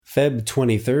Feb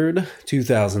 23rd,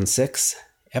 2006,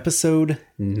 episode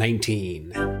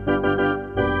 19.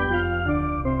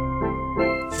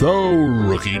 The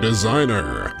Rookie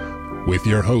Designer, with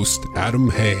your host, Adam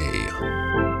Hay.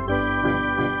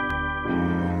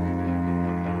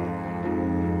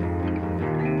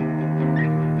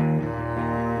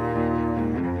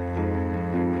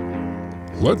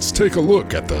 Let's take a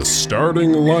look at the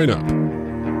starting lineup.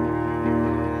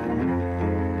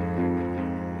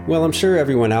 Well, I'm sure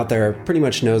everyone out there pretty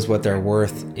much knows what they're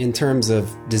worth in terms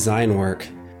of design work.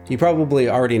 You probably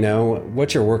already know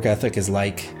what your work ethic is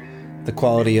like, the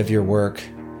quality of your work,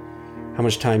 how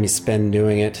much time you spend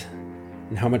doing it,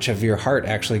 and how much of your heart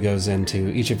actually goes into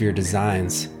each of your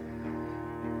designs.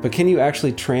 But can you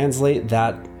actually translate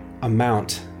that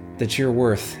amount that you're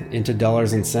worth into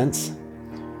dollars and cents?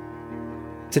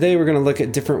 Today we're going to look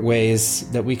at different ways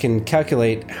that we can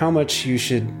calculate how much you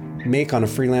should make on a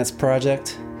freelance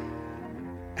project,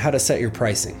 how to set your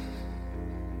pricing.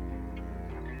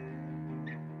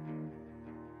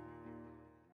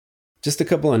 Just a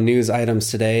couple of news items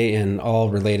today and all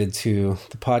related to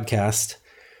the podcast.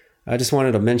 I just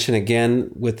wanted to mention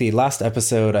again, with the last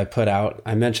episode I put out,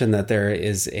 I mentioned that there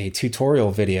is a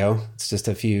tutorial video. It's just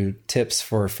a few tips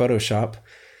for Photoshop.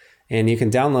 And you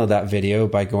can download that video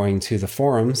by going to the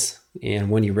forums. And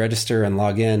when you register and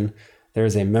log in,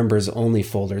 there's a members only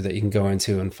folder that you can go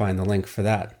into and find the link for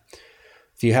that.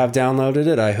 If you have downloaded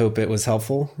it, I hope it was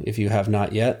helpful. If you have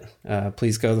not yet,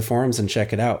 please go to the forums and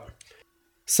check it out.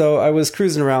 So I was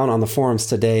cruising around on the forums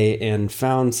today and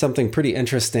found something pretty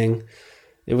interesting.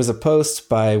 It was a post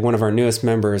by one of our newest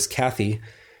members, Kathy,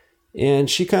 and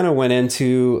she kind of went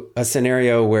into a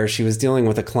scenario where she was dealing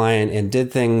with a client and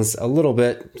did things a little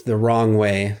bit the wrong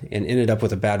way and ended up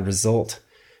with a bad result.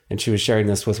 And she was sharing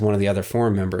this with one of the other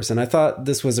forum members. And I thought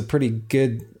this was a pretty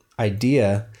good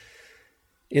idea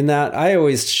in that I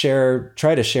always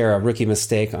try to share a rookie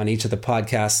mistake on each of the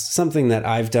podcasts, something that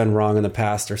I've done wrong in the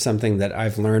past or something that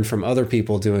I've learned from other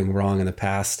people doing wrong in the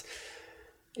past.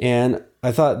 And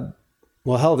I thought,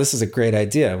 well, hell, this is a great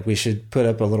idea. We should put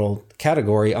up a little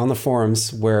category on the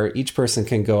forums where each person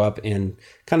can go up and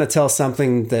kind of tell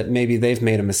something that maybe they've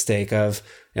made a mistake of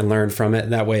and learn from it.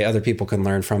 That way other people can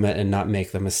learn from it and not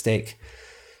make the mistake.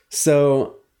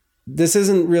 So this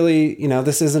isn't really,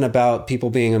 this isn't about people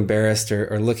being embarrassed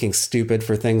or looking stupid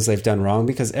for things they've done wrong,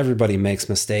 because everybody makes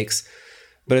mistakes.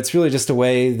 But it's really just a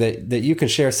way that you can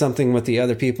share something with the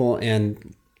other people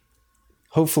and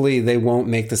hopefully they won't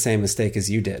make the same mistake as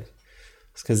you did.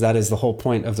 Because that is the whole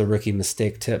point of the rookie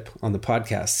mistake tip on the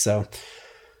podcast. So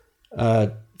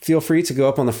feel free to go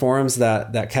up on the forums.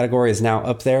 That category is now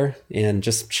up there, and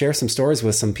just share some stories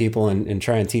with some people and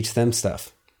try and teach them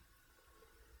stuff.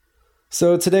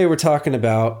 So today we're talking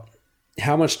about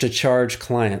how much to charge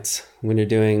clients when you're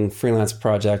doing freelance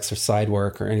projects or side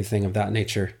work or anything of that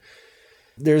nature.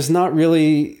 There's not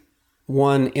really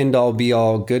one end-all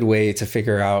be-all good way to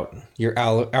figure out your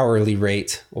hourly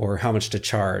rate or how much to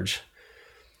charge.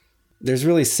 There's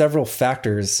really several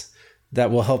factors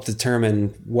that will help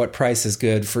determine what price is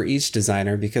good for each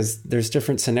designer, because there's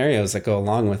different scenarios that go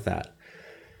along with that.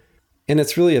 And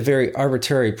it's really a very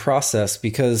arbitrary process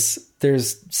because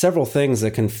there's several things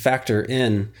that can factor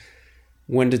in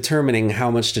when determining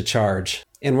how much to charge.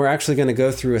 And we're actually going to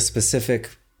go through a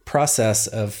specific process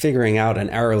of figuring out an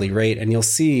hourly rate, and you'll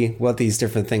see what these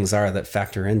different things are that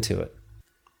factor into it.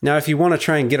 Now, if you want to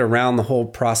try and get around the whole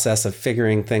process of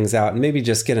figuring things out and maybe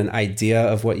just get an idea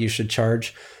of what you should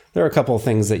charge, there are a couple of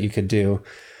things that you could do.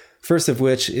 First of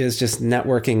which is just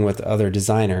networking with other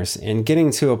designers and getting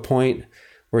to a point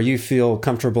where you feel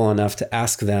comfortable enough to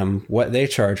ask them what they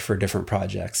charge for different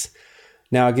projects.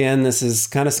 Now, again, this is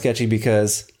kind of sketchy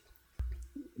because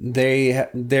they're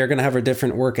going to have a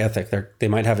different work ethic. They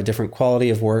might have a different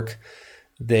quality of work.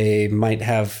 They might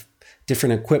have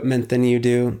different equipment than you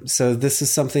do. So this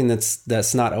is something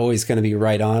that's not always going to be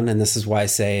right on. And this is why I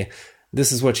say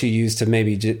this is what you use to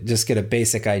maybe just get a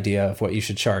basic idea of what you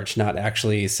should charge, not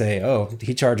actually say, oh,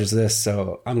 he charges this,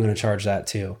 so I'm going to charge that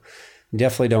too. You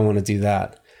definitely don't want to do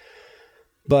that.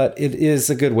 But it is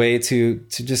a good way to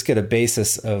just get a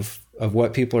basis of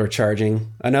what people are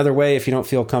charging. Another way, if you don't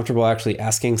feel comfortable actually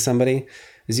asking somebody,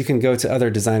 is you can go to other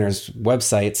designers'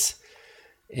 websites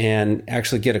and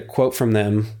actually get a quote from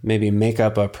them, maybe make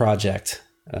up a project.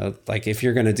 Like if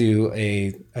you're going to do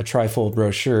a trifold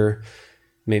brochure,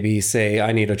 maybe say,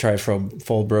 I need a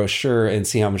trifold brochure, and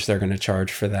see how much they're going to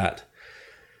charge for that.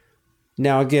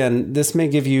 Now, again, this may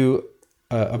give you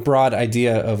a broad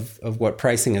idea of what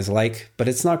pricing is like, but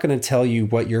it's not going to tell you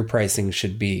what your pricing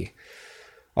should be.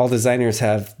 All designers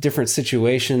have different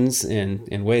situations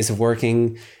and ways of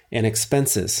working and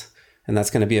expenses. And that's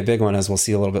going to be a big one, as we'll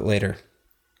see a little bit later.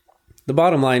 The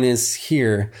bottom line is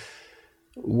here,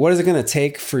 what is it going to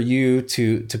take for you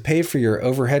to pay for your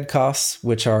overhead costs,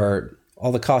 which are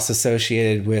all the costs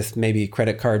associated with maybe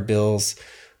credit card bills,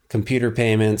 computer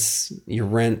payments, your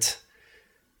rent,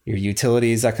 your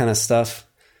utilities, that kind of stuff,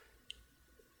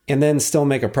 and then still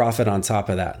make a profit on top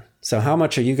of that? So how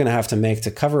much are you going to have to make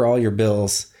to cover all your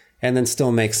bills and then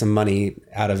still make some money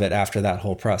out of it after that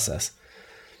whole process?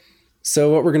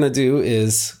 So what we're going to do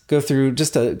is go through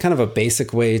just a kind of a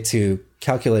basic way to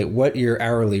calculate what your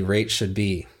hourly rate should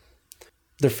be.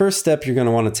 The first step you're going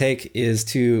to want to take is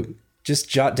to just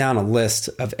jot down a list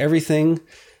of everything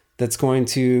that's going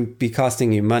to be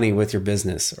costing you money with your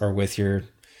business or with your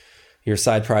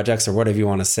side projects or whatever you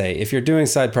want to say. If you're doing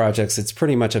side projects, it's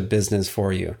pretty much a business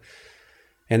for you.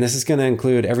 And this is going to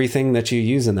include everything that you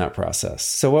use in that process.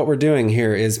 So what we're doing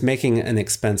here is making an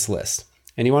expense list.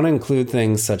 And you want to include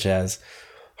things such as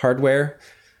hardware.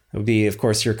 It would be, of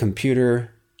course, your computer,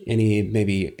 any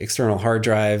maybe external hard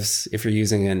drives, if you're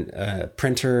using a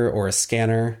printer or a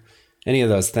scanner, any of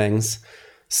those things.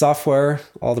 Software,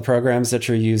 all the programs that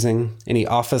you're using, any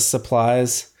office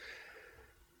supplies.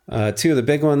 Two of the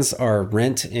big ones are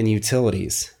rent and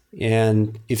utilities.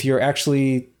 And if you're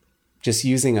actually just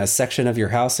using a section of your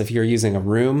house, if you're using a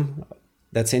room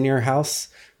that's in your house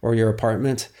or your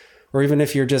apartment, or even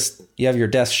if you have your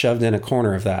desk shoved in a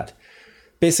corner of that.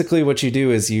 Basically what you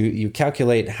do is you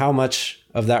calculate how much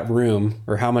of that room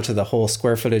or how much of the whole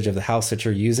square footage of the house that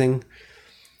you're using.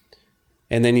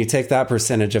 And then you take that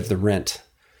percentage of the rent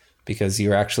because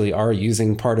you actually are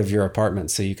using part of your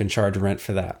apartment, so you can charge rent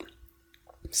for that.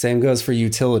 Same goes for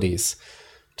utilities.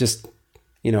 Just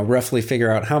roughly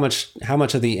figure out how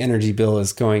much of the energy bill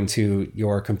is going to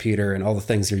your computer and all the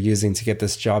things you're using to get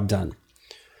this job done.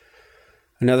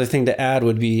 Another thing to add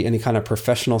would be any kind of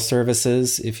professional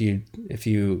services. If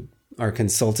you are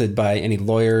consulted by any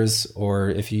lawyers, or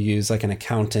if you use like an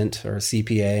accountant or a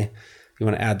CPA, you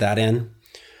want to add that in.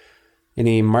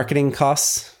 Any marketing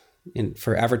costs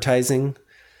for advertising,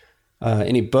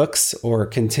 any books or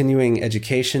continuing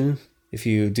education. If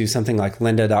you do something like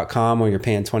lynda.com where you're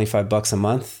paying $25 a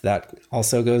month, that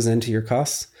also goes into your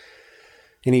costs.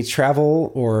 Any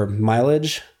travel or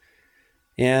mileage.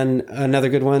 And another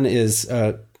good one is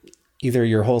either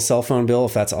your whole cell phone bill,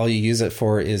 if that's all you use it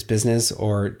for is business,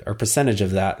 or a percentage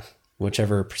of that,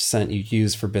 whichever percent you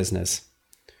use for business.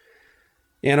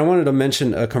 And I wanted to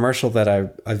mention a commercial that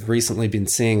I've recently been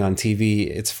seeing on TV.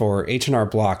 It's for H&R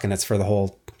Block, and it's for the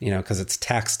whole, because it's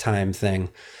tax time thing.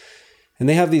 And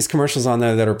they have these commercials on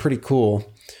there that are pretty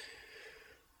cool.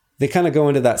 They kind of go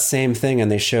into that same thing, and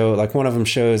they show, like one of them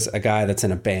shows a guy that's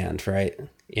in a band, right?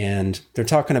 And they're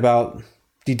talking about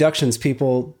deductions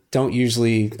people don't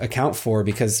usually account for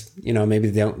because, maybe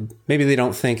they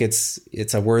don't think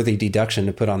it's a worthy deduction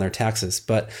to put on their taxes.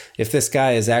 But if this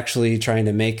guy is actually trying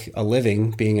to make a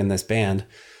living being in this band,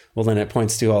 well, then it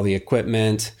points to all the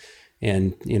equipment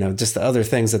and, just the other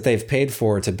things that they've paid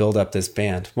for to build up this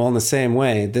band. Well, in the same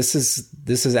way, this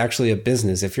is actually a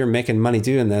business. If you're making money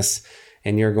doing this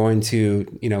and you're going to,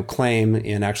 claim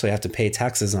and actually have to pay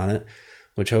taxes on it,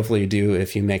 which hopefully you do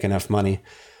if you make enough money,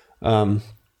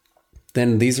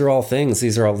 then these are all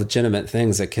legitimate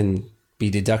things that can be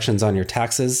deductions on your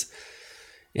taxes.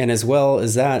 And as well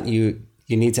as that, you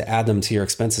need to add them to your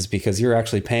expenses because you're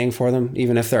actually paying for them,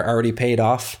 even if they're already paid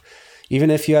off. Even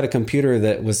if you had a computer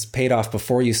that was paid off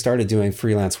before you started doing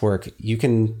freelance work, you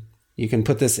can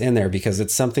put this in there because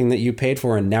it's something that you paid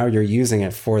for and now you're using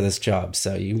it for this job.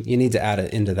 So you need to add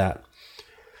it into that.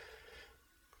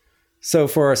 So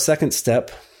for our second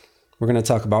step, we're going to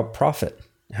talk about profit.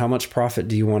 How much profit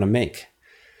do you want to make?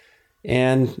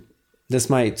 And this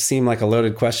might seem like a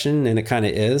loaded question, and it kind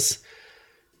of is.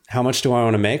 How much do I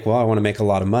want to make? Well, I want to make a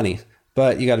lot of money.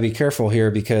 But you got to be careful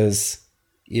here because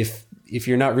if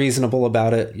you're not reasonable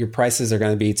about it, your prices are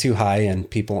going to be too high and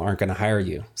people aren't going to hire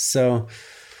you. So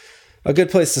a good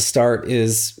place to start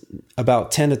is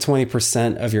about 10 to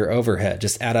 20% of your overhead.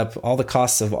 Just add up all the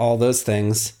costs of all those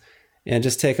things and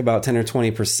just take about 10 or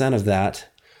 20% of that.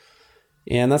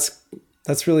 And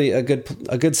that's really a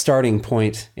good starting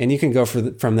point. And you can go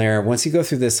from there. Once you go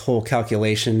through this whole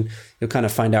calculation, you'll kind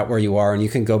of find out where you are and you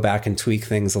can go back and tweak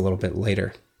things a little bit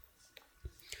later.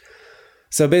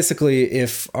 So basically,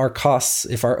 if our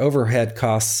overhead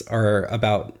costs are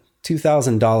about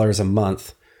 $2,000 a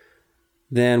month,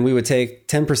 then we would take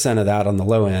 10% of that on the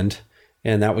low end,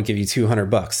 and that would give you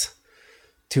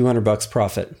 $200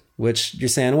 profit, which you're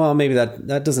saying, well, maybe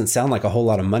that doesn't sound like a whole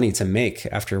lot of money to make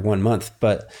after 1 month.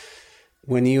 But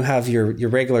when you have your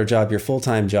regular job, your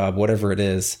full-time job, whatever it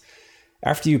is,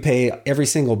 after you pay every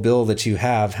single bill that you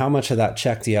have, how much of that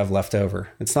check do you have left over?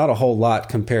 It's not a whole lot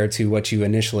compared to what you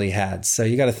initially had. So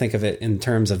you got to think of it in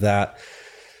terms of that.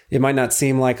 It might not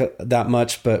seem like that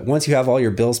much, but once you have all your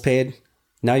bills paid,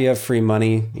 now you have free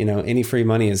money. Any free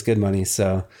money is good money.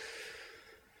 So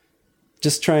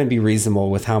just try and be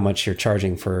reasonable with how much you're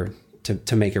charging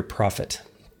to make your profit.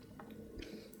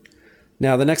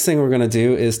 Now, the next thing we're going to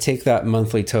do is take that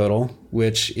monthly total,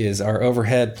 which is our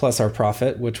overhead plus our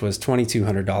profit, which was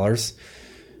 $2,200.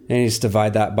 And you just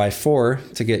divide that by 4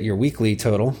 to get your weekly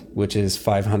total, which is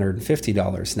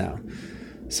 $550 now.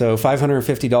 So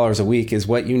 $550 a week is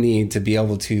what you need to be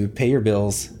able to pay your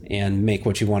bills and make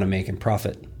what you want to make in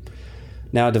profit.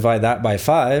 Now divide that by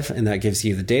 5, and that gives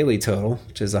you the daily total,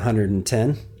 which is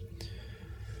 110.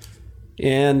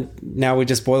 And now we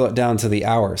just boil it down to the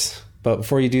hours. But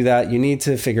before you do that, you need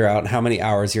to figure out how many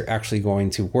hours you're actually going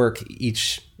to work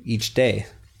each day.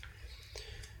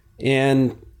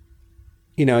 And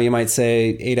you might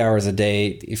say 8 hours a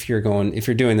day. If you're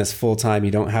doing this full time,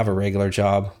 you don't have a regular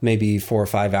job, maybe 4 or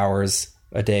 5 hours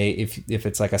a day if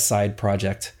it's like a side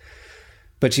project.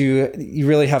 But you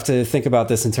really have to think about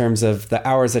this in terms of the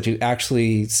hours that you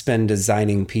actually spend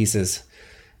designing pieces.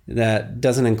 That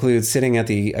doesn't include sitting at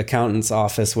the accountant's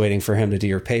office waiting for him to do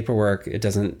your paperwork. It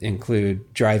doesn't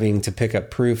include driving to pick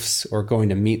up proofs or going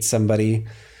to meet somebody.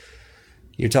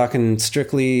 You're talking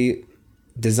strictly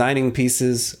designing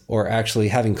pieces or actually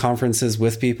having conferences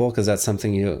with people, because that's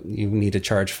something you need to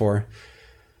charge for.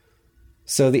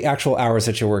 So the actual hours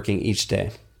that you're working each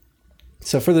day.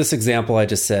 So for this example, I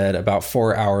just said about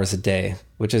 4 hours a day,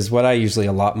 which is what I usually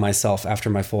allot myself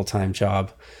after my full-time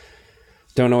job.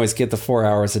 Don't always get the 4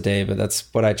 hours a day, but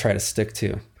that's what I try to stick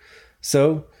to.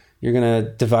 So you're going to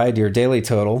divide your daily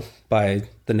total by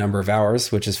the number of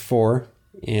hours, which is 4.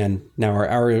 And now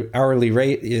our hourly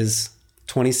rate is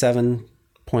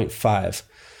 $27.5.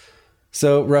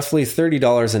 So roughly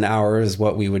 $30 an hour is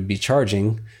what we would be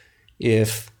charging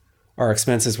if our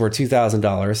expenses were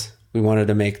 $2,000. We wanted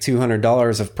to make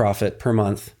 $200 of profit per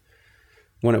month.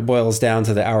 When it boils down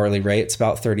to the hourly rate, it's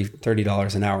about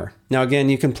 $30 an hour. Now, again,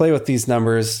 you can play with these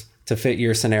numbers to fit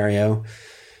your scenario.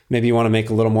 Maybe you want to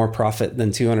make a little more profit than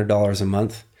 $200 a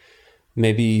month.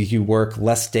 Maybe you work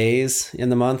less days in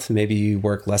the month. Maybe you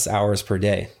work less hours per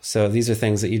day. So these are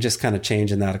things that you just kind of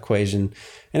change in that equation.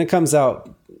 And it comes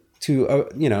out to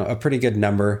a pretty good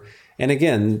number. And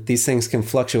again, these things can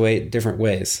fluctuate different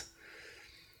ways.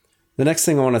 The next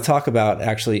thing I want to talk about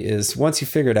actually is once you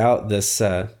figured out this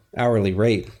hourly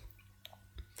rate,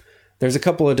 there's a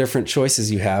couple of different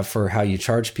choices you have for how you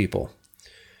charge people.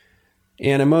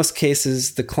 And in most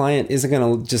cases, the client isn't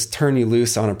going to just turn you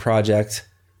loose on a project.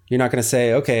 You're not going to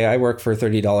say, okay, I work for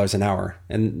 $30 an hour.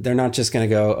 And they're not just going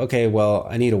to go, okay, well,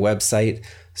 I need a website.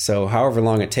 So however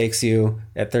long it takes you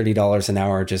at $30 an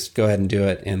hour, just go ahead and do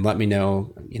it and let me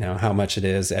know, how much it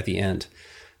is at the end.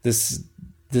 This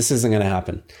isn't going to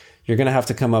happen. You're going to have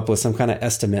to come up with some kind of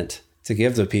estimate to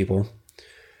give to people.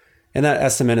 And that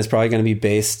estimate is probably going to be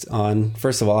based on,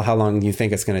 first of all, how long you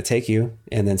think it's going to take you.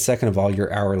 And then second of all,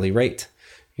 your hourly rate.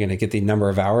 You're going to get the number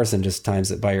of hours and just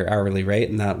times it by your hourly rate,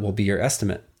 and that will be your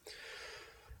estimate.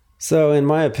 So in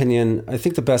my opinion, I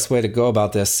think the best way to go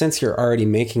about this, since you're already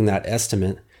making that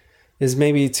estimate, is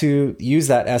maybe to use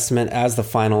that estimate as the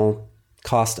final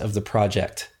cost of the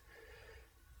project.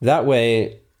 That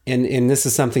way, and this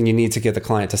is something you need to get the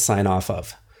client to sign off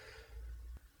of.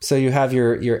 So you have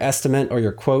your estimate or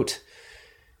your quote,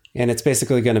 and it's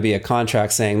basically going to be a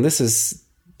contract saying this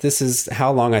is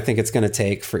how long I think it's going to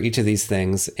take for each of these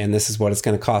things, and this is what it's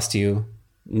going to cost you,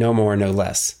 no more, no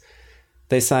less.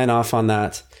 They sign off on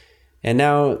that, and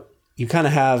now you kind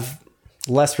of have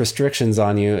less restrictions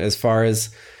on you as far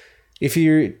as if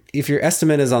your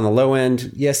estimate is on the low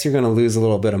end, yes, you're going to lose a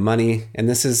little bit of money, and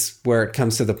this is where it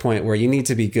comes to the point where you need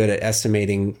to be good at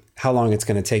estimating how long it's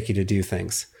going to take you to do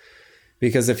things.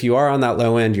 Because if you are on that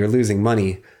low end, you're losing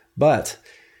money. But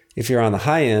if you're on the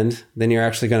high end, then you're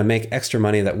actually going to make extra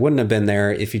money that wouldn't have been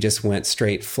there if you just went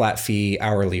straight flat fee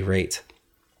hourly rate.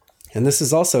 And this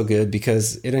is also good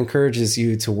because it encourages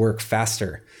you to work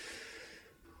faster.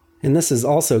 And this is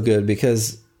also good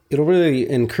because it'll really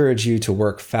encourage you to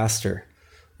work faster.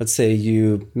 Let's say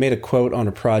you made a quote on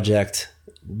a project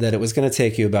that it was going to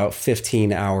take you about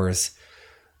 15 hours.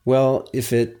 Well,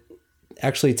 if it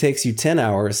actually takes you 10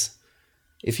 hours,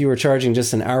 if you were charging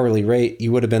just an hourly rate,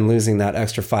 you would have been losing that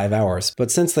extra 5 hours.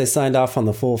 But since they signed off on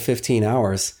the full 15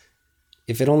 hours,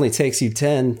 if it only takes you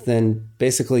 10, then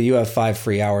basically you have 5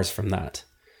 free hours from that.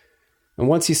 And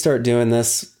once you start doing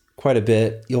this quite a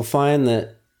bit, you'll find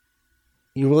that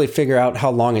you really figure out how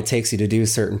long it takes you to do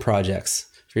certain projects.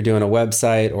 if you're doing a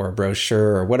website or a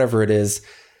brochure or whatever it is,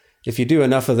 if you do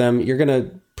enough of them, you're going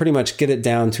to pretty much get it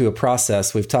down to a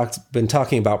process. We've been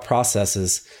talking about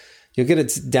processes. You'll get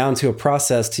it down to a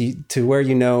process to where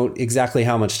you know exactly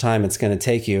how much time it's going to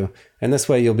take you. And this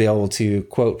way you'll be able to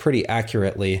quote pretty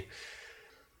accurately.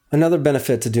 Another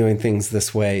benefit to doing things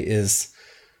this way is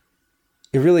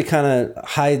it really kind of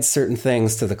hides certain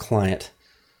things to the client.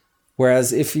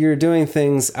 Whereas if you're doing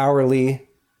things hourly,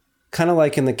 kind of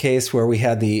like in the case where we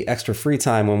had the extra free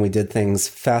time when we did things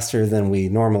faster than we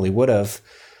normally would have,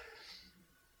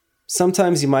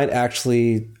 sometimes you might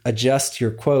actually adjust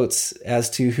your quotes as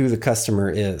to who the customer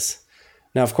is.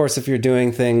 Now, of course, if you're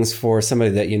doing things for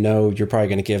somebody that you know, you're probably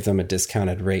going to give them a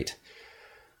discounted rate.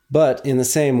 But in the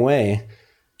same way,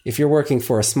 if you're working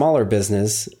for a smaller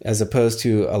business as opposed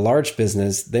to a large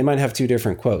business, they might have two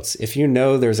different quotes. If you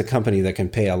know there's a company that can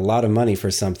pay a lot of money for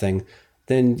something,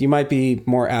 then you might be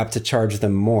more apt to charge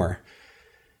them more.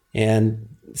 And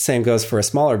same goes for a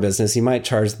smaller business. You might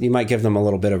give them a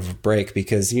little bit of a break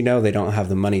because you know they don't have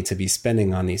the money to be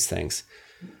spending on these things.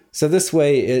 So this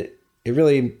way, it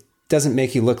really doesn't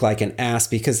make you look like an ass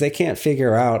because they can't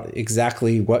figure out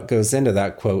exactly what goes into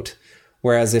that quote.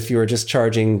 Whereas if you were just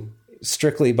charging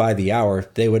strictly by the hour,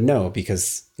 they would know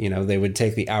because, they would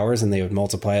take the hours and they would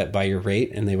multiply it by your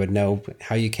rate and they would know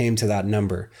how you came to that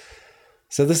number.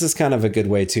 So this is kind of a good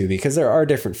way too, because there are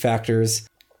different factors.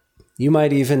 You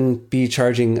might even be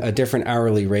charging a different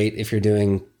hourly rate if you're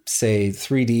doing, say,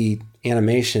 3D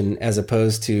animation as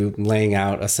opposed to laying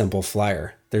out a simple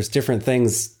flyer. There's different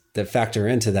things that factor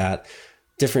into that,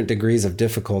 different degrees of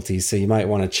difficulty. So you might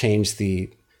want to change the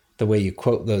way you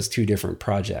quote those two different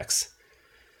projects.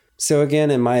 So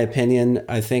again, in my opinion,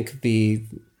 I think the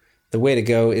way to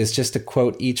go is just to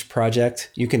quote each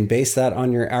project. You can base that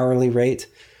on your hourly rate,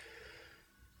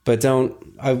 but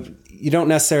you don't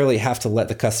necessarily have to let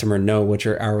the customer know what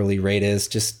your hourly rate is.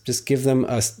 Just give them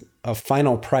a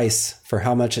final price for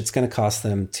how much it's going to cost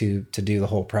them to do the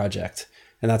whole project.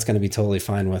 And that's going to be totally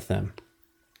fine with them.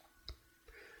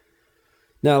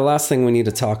 Now, the last thing we need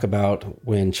to talk about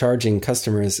when charging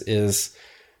customers is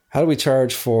how do we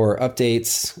charge for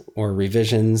updates or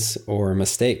revisions or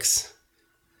mistakes?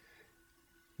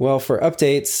 Well, for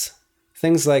updates,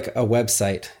 things like a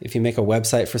website. If you make a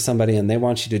website for somebody and they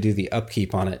want you to do the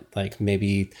upkeep on it, like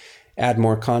maybe add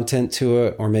more content to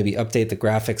it or maybe update the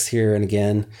graphics here and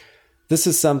again, this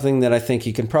is something that I think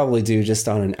you can probably do just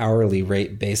on an hourly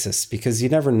rate basis because you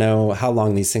never know how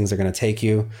long these things are going to take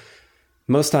you.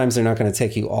 Most times they're not going to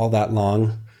take you all that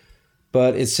long,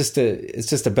 but it's just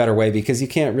a better way because you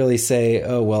can't really say,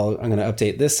 oh, well, I'm going to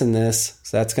update this and this,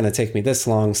 so that's going to take me this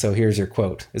long, so here's your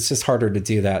quote. It's just harder to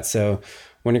do that. So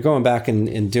when you're going back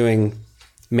and doing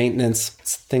maintenance,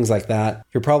 things like that,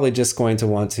 you're probably just going to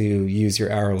want to use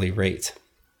your hourly rate.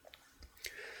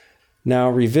 Now,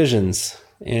 revisions.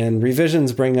 And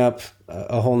revisions bring up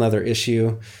a whole nother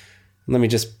issue. Let me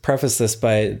just preface this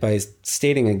by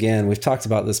stating again, we've talked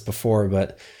about this before,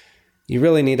 but you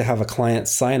really need to have a client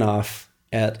sign off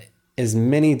at as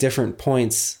many different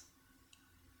points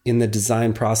in the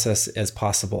design process as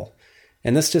possible.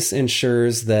 And this just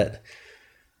ensures that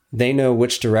they know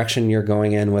which direction you're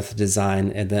going in with the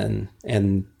design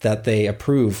and that they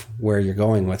approve where you're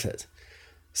going with it.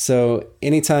 So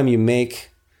anytime you make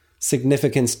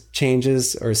significant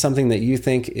changes or something that you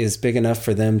think is big enough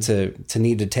for them to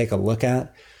need to take a look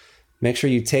at, make sure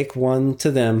you take one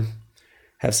to them,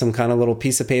 have some kind of little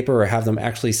piece of paper or have them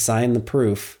actually sign the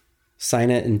proof, sign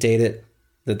it and date it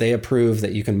that they approve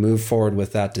that you can move forward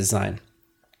with that design.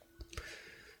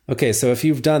 Okay, so if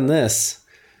you've done this,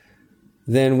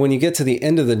 then when you get to the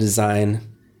end of the design,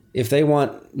 if they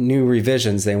want new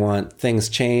revisions, they want things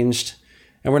changed,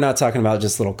 and we're not talking about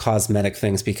just little cosmetic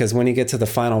things, because when you get to the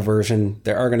final version,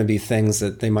 there are going to be things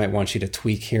that they might want you to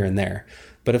tweak here and there.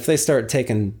 But if they start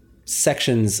taking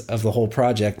sections of the whole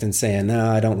project and saying, no,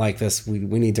 I don't like this, we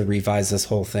need to revise this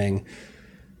whole thing,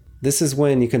 this is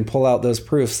when you can pull out those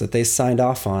proofs that they signed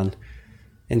off on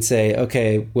and say,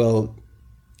 okay, well,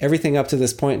 everything up to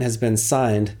this point has been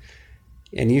signed,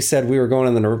 and you said we were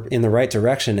going in the right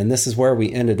direction, and this is where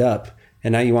we ended up.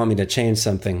 And now you want me to change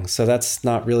something. So that's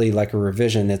not really like a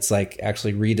revision. It's like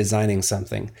actually redesigning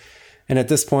something. And at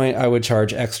this point, I would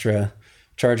charge extra,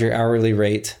 charge your hourly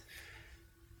rate.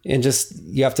 And just,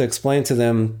 you have to explain to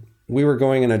them, we were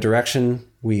going in a direction.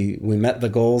 We met the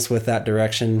goals with that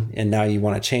direction. And now you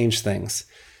want to change things.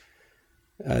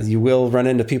 You will run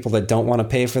into people that don't want to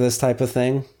pay for this type of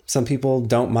thing. Some people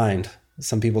don't mind.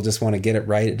 Some people just want to get it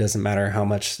right. It doesn't matter how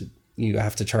much you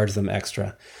have to charge them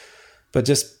extra. But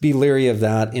just be leery of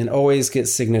that and always get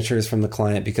signatures from the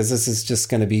client, because this is just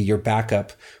going to be your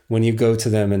backup when you go to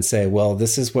them and say, well,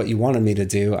 this is what you wanted me to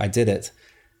do. I did it.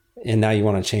 And now you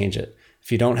want to change it.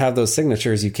 If you don't have those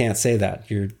signatures, you can't say that.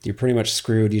 You're pretty much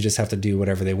screwed. You just have to do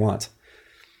whatever they want.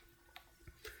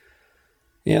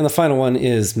 And the final one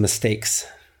is mistakes.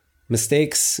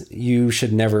 Mistakes you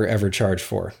should never, ever charge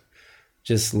for.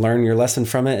 Just learn your lesson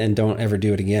from it and don't ever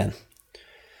do it again.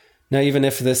 Now, even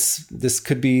if this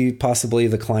could be possibly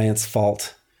the client's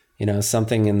fault,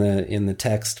 something in the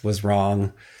text was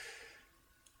wrong,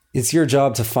 it's your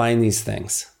job to find these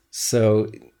things.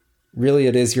 So really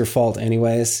it is your fault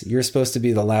anyways. You're supposed to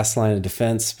be the last line of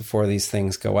defense before these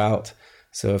things go out.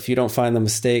 So if you don't find the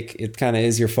mistake, it kind of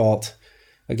is your fault.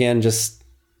 Again, just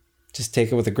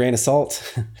take it with a grain of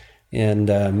salt and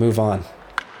move on.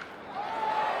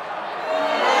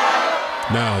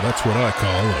 Now that's what I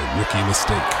call a rookie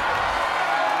mistake.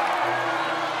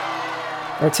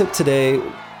 Our tip today,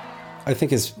 I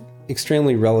think, is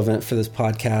extremely relevant for this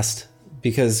podcast,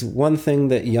 because one thing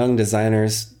that young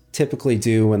designers typically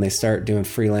do when they start doing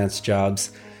freelance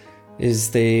jobs is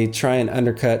they try and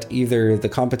undercut either the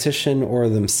competition or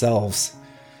themselves.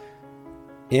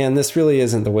 And this really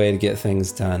isn't the way to get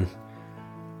things done.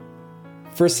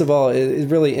 First of all, it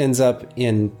really ends up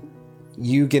in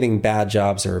you getting bad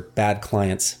jobs or bad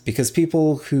clients, because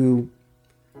people who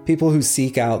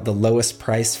seek out the lowest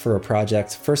price for a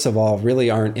project, first of all, really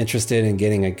aren't interested in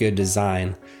getting a good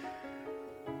design,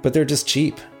 but they're just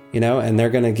cheap, and they're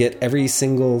going to get every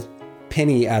single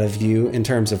penny out of you in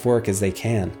terms of work as they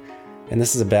can. And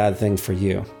this is a bad thing for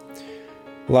you.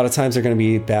 A lot of times they're going to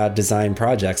be bad design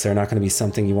projects. They're not going to be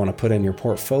something you want to put in your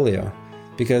portfolio,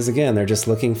 because again, they're just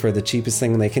looking for the cheapest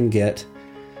thing they can get.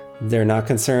 They're not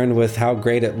concerned with how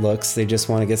great it looks. They just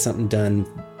want to get something done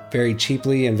very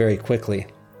cheaply and very quickly.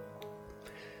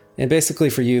 And basically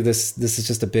for you, this is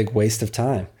just a big waste of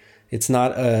time. It's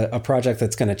not a project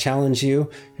that's going to challenge you.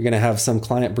 You're going to have some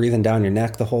client breathing down your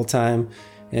neck the whole time,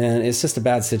 and it's just a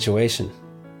bad situation.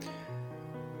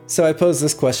 So I pose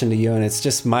this question to you, and it's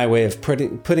just my way of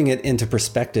putting it into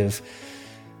perspective.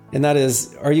 And that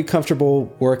is, are you comfortable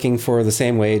working for the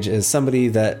same wage as somebody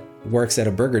that works at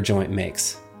a burger joint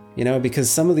makes? Because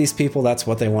some of these people, that's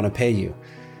what they want to pay you.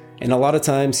 And a lot of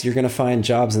times you're going to find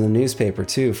jobs in the newspaper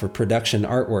too for production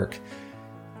artwork.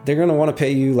 They're going to want to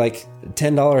pay you like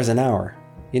 $10 an hour.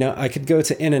 I could go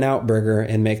to In-N-Out Burger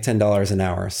and make $10 an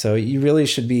hour. So you really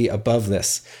should be above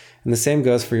this. And the same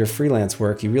goes for your freelance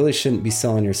work. You really shouldn't be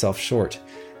selling yourself short.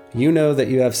 You know that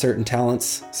you have certain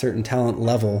talents, certain talent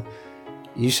level.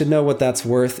 You should know what that's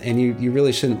worth, and you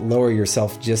really shouldn't lower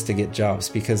yourself just to get jobs,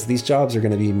 because these jobs are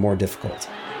going to be more difficult.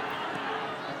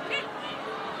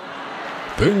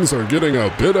 Things are getting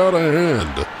a bit out of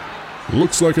hand.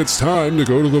 Looks like it's time to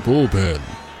go to the bullpen.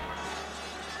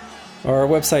 Our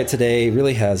website today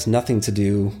really has nothing to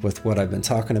do with what I've been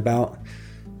talking about,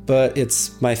 but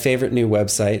it's my favorite new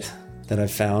website that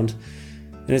I've found.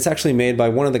 And it's actually made by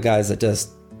one of the guys that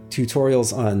does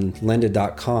tutorials on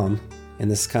lended.com,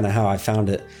 and this is kind of how I found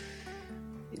it.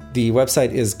 The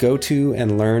website is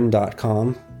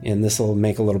gotoandlearn.com, and this will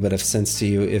make a little bit of sense to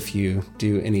you if you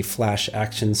do any Flash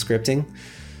action scripting.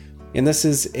 And this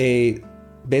is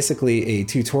basically a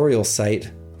tutorial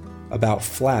site about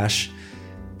Flash,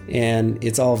 and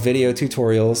it's all video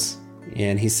tutorials,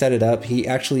 and he set it up. He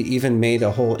actually even made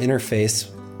a whole interface,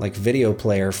 like video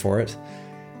player, for it.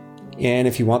 And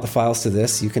if you want the files to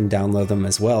this, you can download them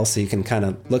as well, so you can kind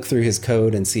of look through his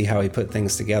code and see how he put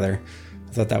things together.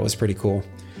 I thought that was pretty cool.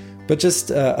 But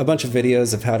just a bunch of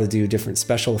videos of how to do different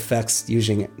special effects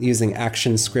using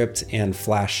ActionScript and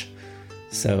Flash.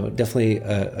 So definitely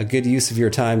a good use of your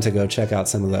time to go check out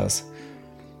some of those.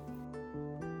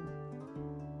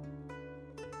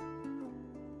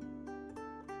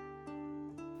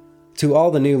 To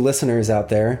all the new listeners out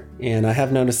there, and I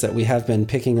have noticed that we have been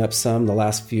picking up some the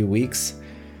last few weeks,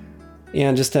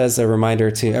 and just as a reminder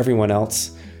to everyone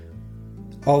else,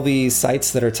 all the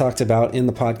sites that are talked about in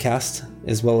the podcast,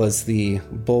 as well as the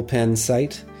bullpen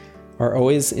site, are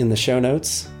always in the show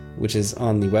notes, which is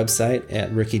on the website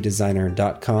at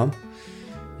rookiedesigner.com.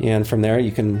 And from there,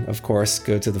 you can, of course,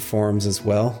 go to the forums as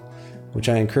well, which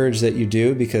I encourage that you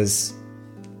do, because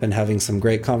I've been having some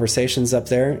great conversations up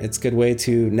there. It's a good way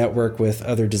to network with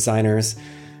other designers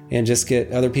and just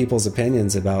get other people's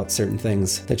opinions about certain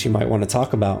things that you might want to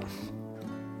talk about.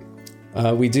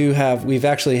 We've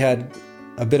actually had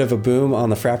a bit of a boom on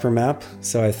the Frappr map,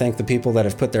 so I thank the people that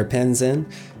have put their pins in.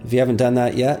 If you haven't done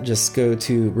that yet, just go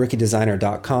to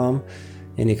rookiedesigner.com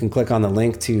and you can click on the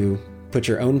link to put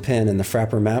your own pin in the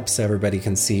Frappr map so everybody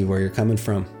can see where you're coming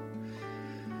from.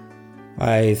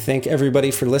 I thank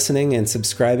everybody for listening and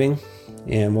subscribing,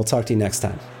 and we'll talk to you next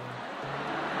time.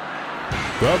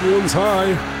 That one's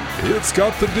high. It's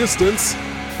got the distance.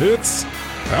 It's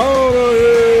out of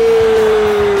here!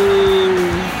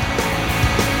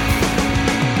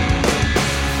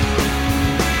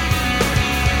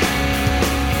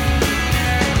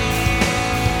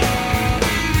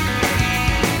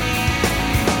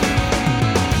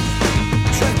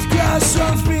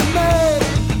 Transgressions be made,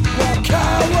 while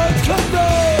cowards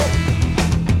convey.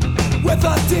 With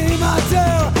a demon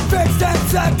deal, fixed and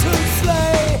set to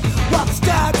slay. While the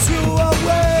statue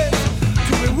awaits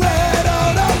to be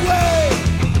whittled away.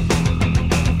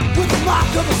 With the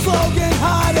mark of a slogan,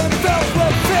 hide and filled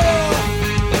with fear.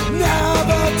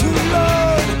 Never to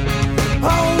learn,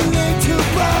 only to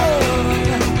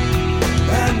burn.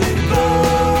 And be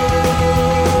burned.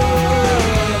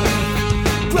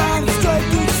 Grind straight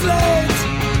through slaves,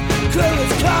 clear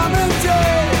as common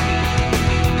day.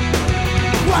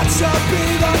 What shall be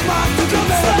the mark of the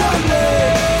man?